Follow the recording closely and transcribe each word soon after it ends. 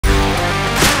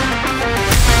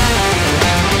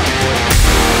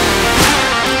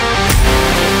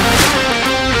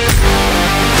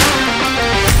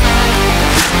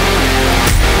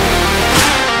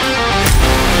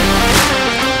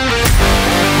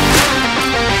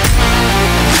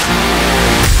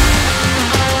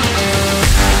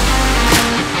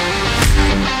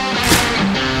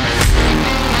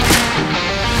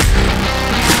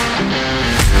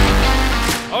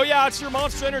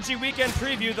Energy Weekend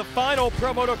Preview, the final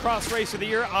pro motocross race of the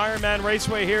year, Ironman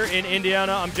Raceway here in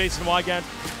Indiana. I'm Jason Wygant.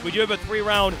 We do have a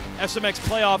 3-round SMX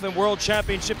playoff and world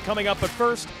championship coming up, but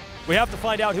first, we have to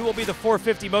find out who will be the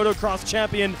 450 motocross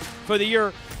champion for the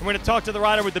year. We're going to talk to the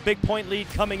rider with the big point lead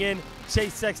coming in,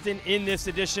 Chase Sexton, in this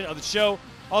edition of the show.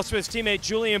 Also his teammate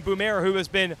Julian Boumer, who has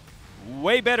been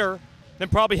way better than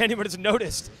probably anyone has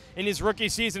noticed in his rookie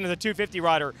season as a 250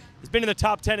 rider. He's been in the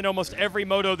top 10 in almost every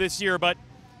moto this year, but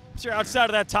if you're outside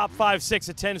of that top 5, 6,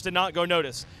 it tends to not go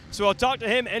noticed. So I'll talk to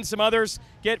him and some others.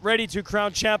 Get ready to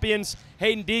crown champions.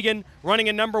 Hayden Deegan running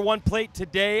a #1 plate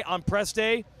today on press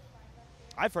day.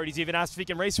 I've heard he's even asked if he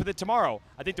can race with it tomorrow.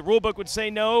 I think the rule book would say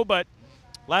no, but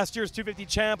last year's 250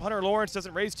 champ, Hunter Lawrence,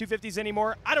 doesn't race 250s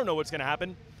anymore. I don't know what's going to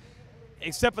happen,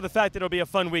 except for the fact that it'll be a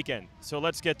fun weekend. So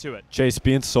let's get to it. Chase,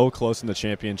 being so close in the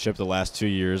championship the last 2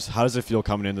 years, how does it feel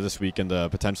coming into this weekend to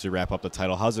potentially wrap up the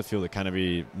title? How does it feel to kind of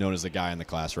be known as the guy in the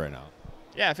class right now?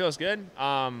 Yeah, it feels good.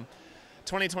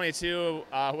 2022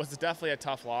 was definitely a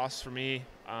tough loss for me.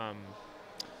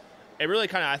 It really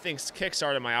kind of, I think,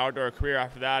 kick-started my outdoor career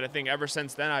after that. I think ever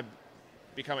since then I've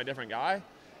become a different guy.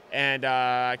 And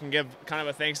I can give kind of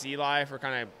a thanks to Eli for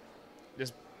kind of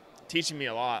just teaching me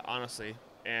a lot, honestly.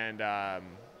 And yeah,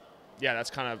 that's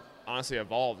kind of honestly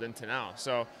evolved into now.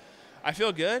 So I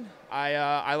feel good.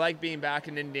 I like being back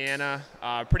in Indiana,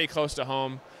 pretty close to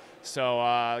home. So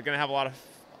gonna have a lot of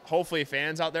hopefully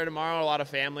fans out there tomorrow, a lot of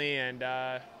family, and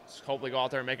hopefully go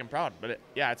out there and make them proud. But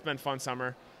yeah, it's been a fun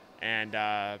summer, and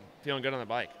feeling good on the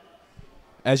bike.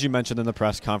 As you mentioned in the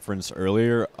press conference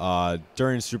earlier,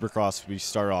 during Supercross we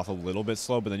started off a little bit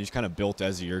slow, but then you kind of built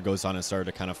as the year goes on and started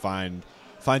to kind of find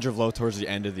your flow towards the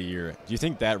end of the year. Do you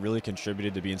think that really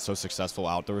contributed to being so successful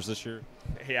outdoors this year?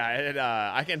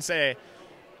 Yeah, I can say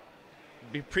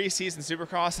pre-season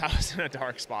Supercross, I was in a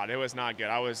dark spot. It was not good.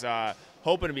 I was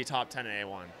hoping to be top 10 in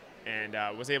A1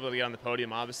 and was able to get on the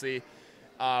podium, obviously.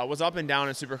 Was up and down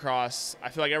in Supercross. I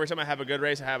feel like every time I have a good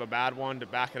race, I have a bad one to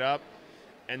back it up.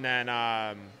 And then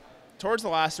towards the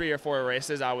last 3 or 4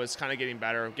 races, I was kind of getting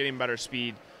better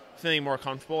speed, feeling more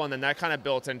comfortable, and then that kind of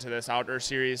built into this outdoor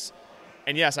series.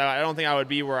 And yes, I don't think I would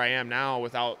be where I am now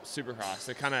without Supercross.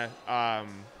 It kind of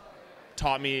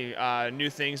taught me new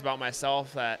things about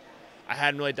myself that I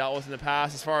hadn't really dealt with in the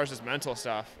past as far as just mental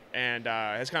stuff, and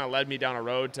has kind of led me down a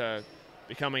road to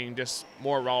becoming just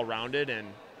more well-rounded. And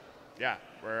yeah,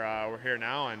 we're here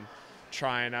now and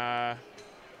trying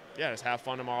just have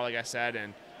fun tomorrow, like I said,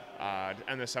 and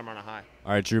end the summer on a high.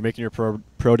 All right, Drew, making your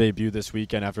pro debut this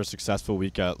weekend after a successful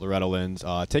week at Loretta Lynn's.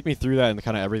 Take me through that and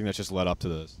kind of everything that's just led up to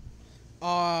this.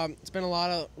 It's been a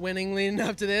lot of winning leading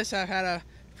up to this. I've had a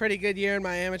pretty good year in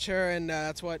my amateur, and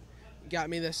that's what got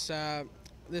me this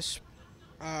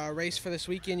race for this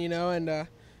weekend, you know. And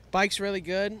bike's really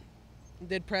good.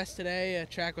 Did press today.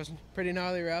 Track was pretty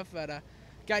gnarly rough, but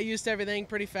got used to everything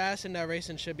pretty fast, and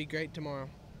racing should be great tomorrow.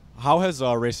 How has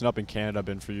racing up in Canada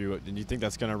been for you? And do you think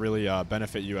that's going to really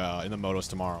benefit you in the motos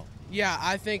tomorrow? Yeah,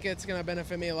 I think it's going to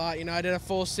benefit me a lot. You know, I did a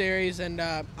full series, and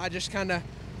I just kind of,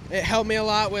 it helped me a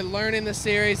lot with learning the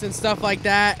series and stuff like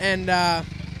that. And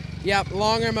yeah,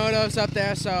 longer motos up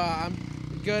there, so I'm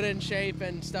good in shape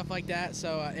and stuff like that.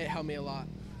 So it helped me a lot.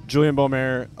 Julian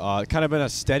Boumer, kind of been a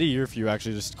steady year for you,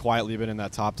 actually, just quietly been in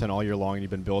that top 10 all year long, and you've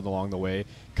been building along the way.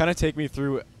 Kind of take me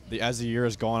through as the year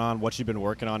has gone on, what you've been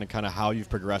working on, and kind of how you've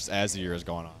progressed as the year has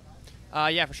gone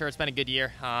on. Yeah, for sure. It's been a good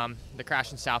year. The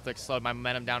crash in Southwick slowed my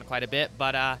momentum down quite a bit,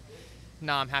 but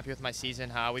no, I'm happy with my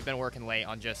season. We've been working late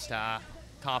on just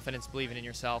confidence, believing in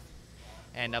yourself,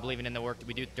 and believing in the work that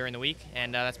we do during the week,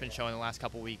 and that's been showing the last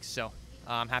couple weeks. So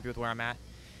I'm happy with where I'm at,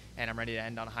 and I'm ready to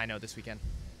end on a high note this weekend.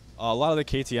 A lot of the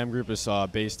KTM group is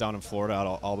based down in Florida out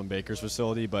of Alban Baker's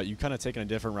facility, but you've kind of taken a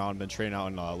different route and been training out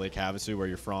in Lake Havasu, where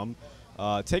you're from.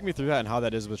 Take me through that and how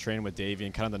that is with training with Davey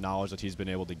and kind of the knowledge that he's been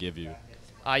able to give you.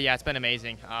 Yeah, it's been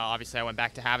amazing. Obviously, I went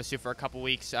back to Havasu for a couple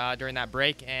weeks during that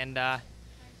break, and I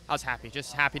was happy.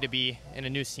 Just happy to be in a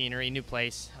new scenery, new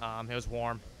place. It was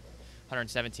warm,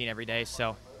 117 every day.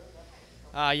 So,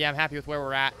 yeah, I'm happy with where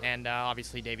we're at, and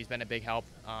obviously Davey's been a big help.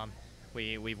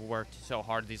 We've worked so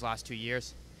hard these last 2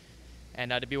 years,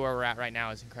 and to be where we're at right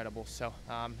now is incredible. So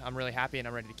I'm really happy, and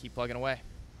I'm ready to keep plugging away.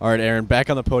 All right, Aaron,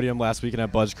 back on the podium last weekend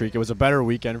at Budds Creek. It was a better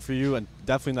weekend for you, and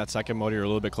definitely in that second moto, you're a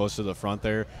little bit closer to the front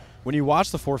there. When you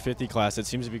watch the 450 class, it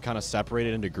seems to be kind of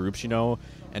separated into groups, you know,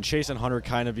 and Chase and Hunter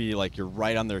kind of be like you're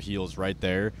right on their heels right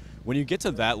there. When you get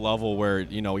to that level where,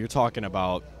 you know, you're talking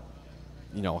about,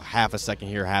 you know, half a second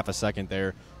here, half a second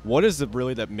there, what is it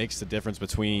really that makes the difference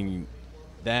between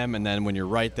them and then when you're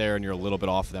right there and you're a little bit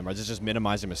off of them? Or is it just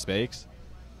minimizing mistakes?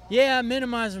 Yeah,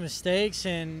 minimizing mistakes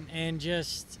and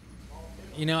just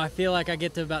you know, I feel like I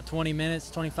get to about 20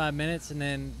 minutes, 25 minutes, and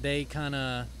then they kind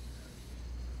of,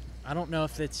 I don't know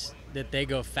if it's that they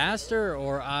go faster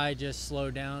or I just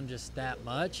slow down just that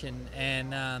much.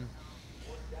 And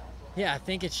yeah, I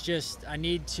think it's just I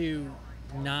need to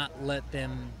not let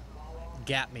them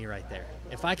gap me right there.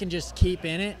 If I can just keep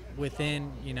in it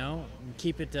within, you know,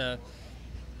 keep it to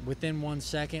within 1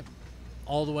 second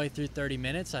all the way through 30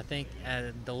 minutes, I think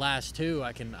at the last two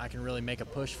I can really make a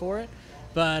push for it.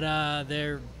 But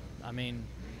they're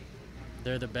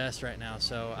the best right now.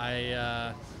 So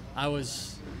I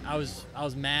was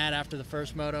mad after the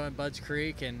first moto in Budds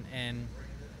Creek, and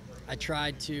I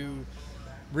tried to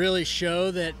really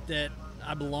show that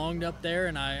I belonged up there,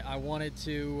 and I wanted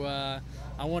to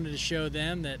show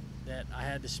them that I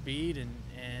had the speed,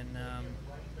 and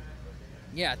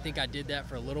yeah, I think I did that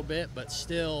for a little bit, but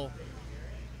still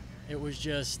it was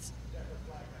just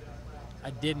I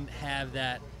didn't have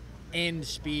that end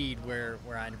speed where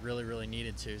I really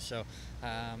needed to. So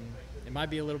it might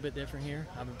be a little bit different here.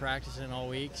 I've been practicing all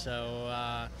week,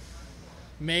 so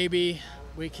maybe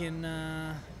we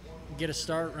can get a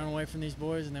start, run away from these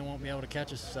boys, and they won't be able to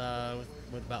catch us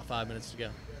with about 5 minutes to go.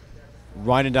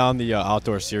 Winding down the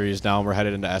outdoor series now, we're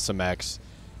headed into SMX.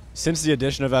 Since the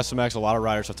addition of SMX, a lot of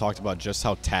riders have talked about just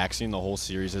how taxing the whole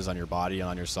series is on your body and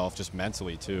on yourself, just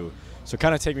mentally too. So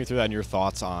kind of take me through that and your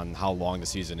thoughts on how long the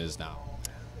season is now.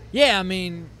 Yeah, I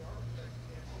mean,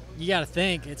 you got to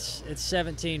think it's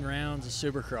 17 rounds of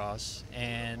Supercross,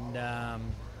 and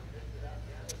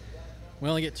we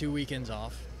only get 2 weekends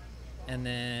off, and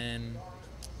then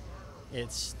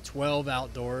it's 12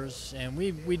 outdoors, and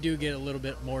we do get a little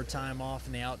bit more time off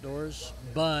in the outdoors,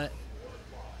 but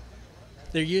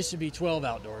there used to be 12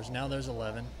 outdoors. Now there's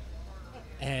 11.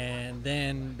 And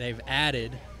then they've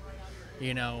added,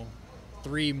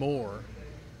 3 more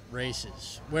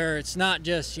races where it's not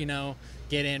just,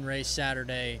 get in, race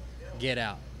Saturday, get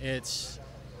out. It's,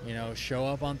 show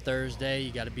up on Thursday.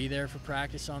 You got to be there for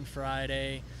practice on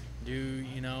Friday, do,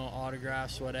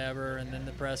 autographs, whatever, and then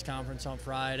the press conference on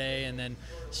Friday, and then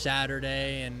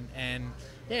Saturday. And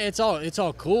yeah, it's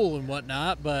all cool and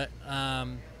whatnot, but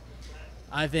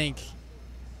I think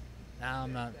I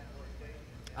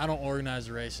don't organize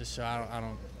the races, so I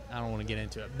don't want to get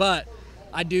into it. But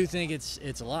I do think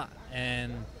it's a lot,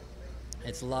 and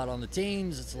it's a lot on the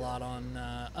teams. It's a lot on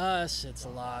us. It's a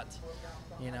lot,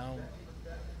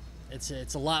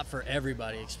 It's a lot for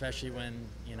everybody, especially when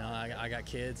I got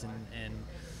kids,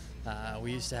 and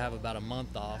we used to have about a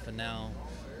month off, and now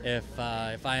if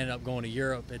I end up going to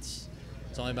Europe, it's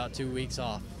only about 2 weeks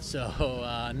off. So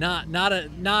not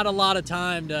a lot of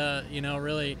time to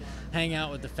really hang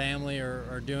out with the family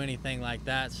or do anything like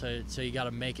that. So you got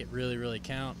to make it really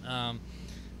count.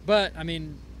 But I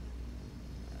mean,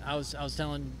 I was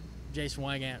telling Jason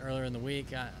Wygant earlier in the week,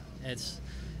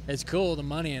 it's cool, the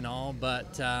money and all,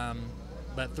 but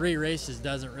 3 races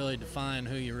doesn't really define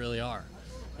who you really are.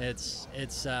 It's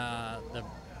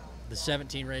the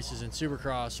 17 races in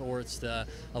Supercross, or it's the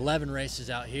 11 races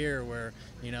out here where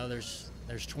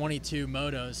there's 22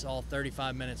 motos, all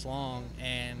 35 minutes long,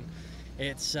 and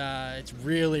it's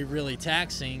really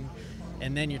taxing.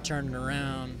 And then you're turning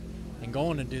around and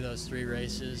going to do those 3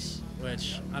 races,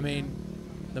 which, I mean,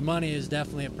 the money is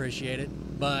definitely appreciated,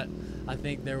 but I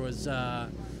think there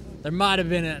might have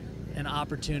been an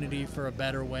opportunity for a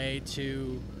better way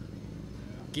to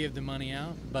give the money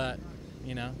out, but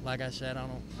like I said, I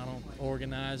don't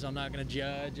organize. I'm not going to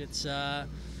judge. It's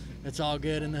all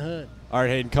good in the hood. All right,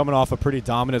 Hayden, coming off a pretty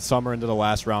dominant summer into the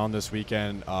last round this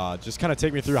weekend, just kind of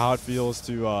take me through how it feels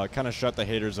to kind of shut the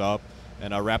haters up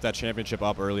and wrap that championship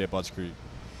up early at Budds Creek.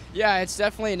 Yeah, it's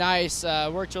definitely nice.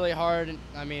 Worked really hard.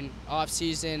 I mean, off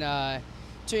season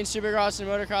between Supercross and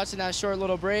Motocross in that short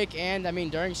little break, and I mean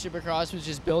during Supercross was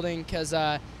just building because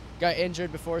got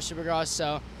injured before Supercross,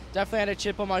 so. Definitely had a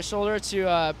chip on my shoulder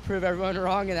to prove everyone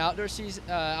wrong in the outdoor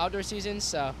season.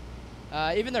 So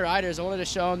even the riders, I wanted to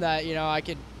show them that I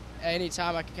could, at any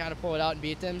time I could kind of pull it out and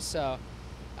beat them. So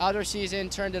outdoor season,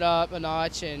 turned it up a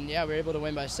notch, and yeah, we were able to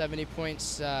win by 70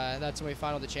 points. That's when we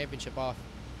finaled the championship off.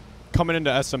 Coming into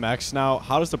SMX now,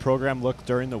 how does the program look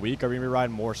during the week? Are we going to be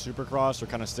riding more Supercross or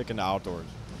kind of sticking to outdoors?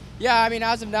 Yeah, I mean,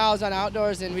 as of now, I was on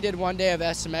outdoors, and we did 1 day of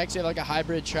SMX. We have like a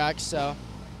hybrid track, so.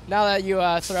 Now that you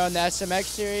throw in the SMX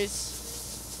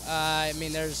series, I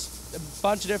mean, there's a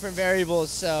bunch of different variables.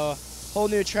 So whole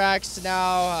new tracks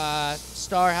now.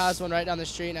 Star has one right down the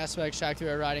street, and SMX track we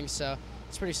were riding, so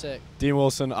it's pretty sick. Dean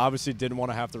Wilson obviously didn't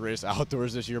want to have to race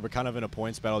outdoors this year, but kind of in a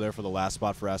points battle there for the last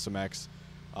spot for SMX.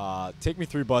 Take me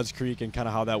through Budds Creek and kind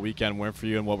of how that weekend went for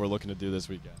you and what we're looking to do this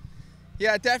weekend.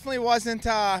 Yeah, definitely wasn't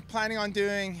planning on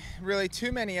doing really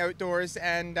too many outdoors,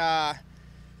 and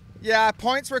Yeah,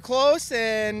 points were close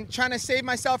and trying to save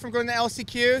myself from going to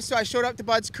LCQ, so I showed up to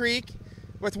Budds Creek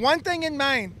with one thing in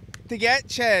mind, to get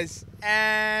Ches,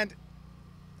 and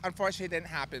unfortunately it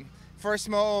didn't happen. First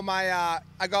moto, I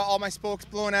got all my spokes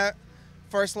blown out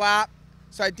first lap,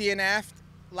 so I DNF'd.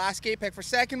 Last gate pick for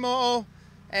second moto,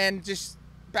 and just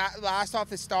last off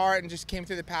the start and just came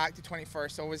through the pack to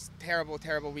 21st, so it was terrible,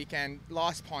 terrible weekend,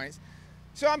 lost points.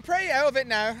 So I'm pretty out of it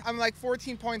now. I'm like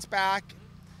 14 points back.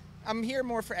 I'm here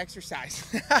more for exercise.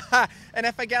 And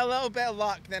if I get a little bit of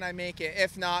luck, then I make it.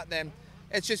 If not, then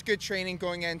it's just good training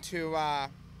going into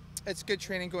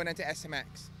SMX.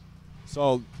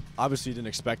 So obviously you didn't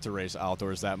expect to race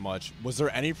outdoors that much. Was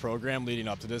there any program leading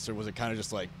up to this, or was it kind of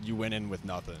just like you went in with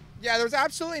nothing? Yeah, there was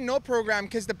absolutely no program,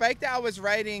 because the bike that I was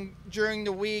riding during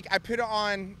the week, I put it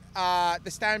on the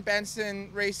Stan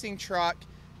Benson racing truck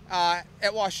at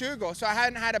Washugo. So I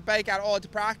hadn't had a bike at all to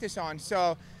practice on.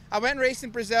 So I went and raced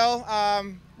in Brazil,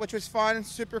 which was fun,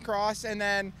 Supercross, and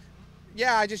then,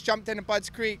 yeah, I just jumped into Budds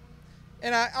Creek.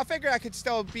 And I figured I could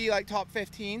still be like top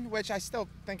 15, which I still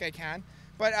think I can.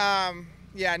 But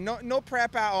yeah, no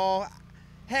prep at all.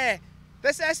 Hey,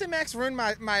 this SMX ruined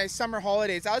my summer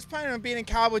holidays. I was planning on being in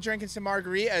Cabo drinking some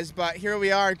margaritas, but here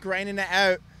we are grinding it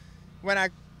out when I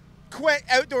quit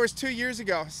outdoors 2 years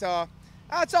ago. So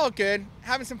it's all good,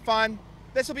 having some fun.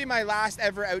 This will be my last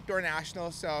ever outdoor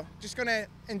national, so just gonna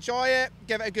enjoy it,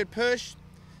 give it a good push,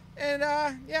 and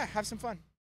yeah, have some fun.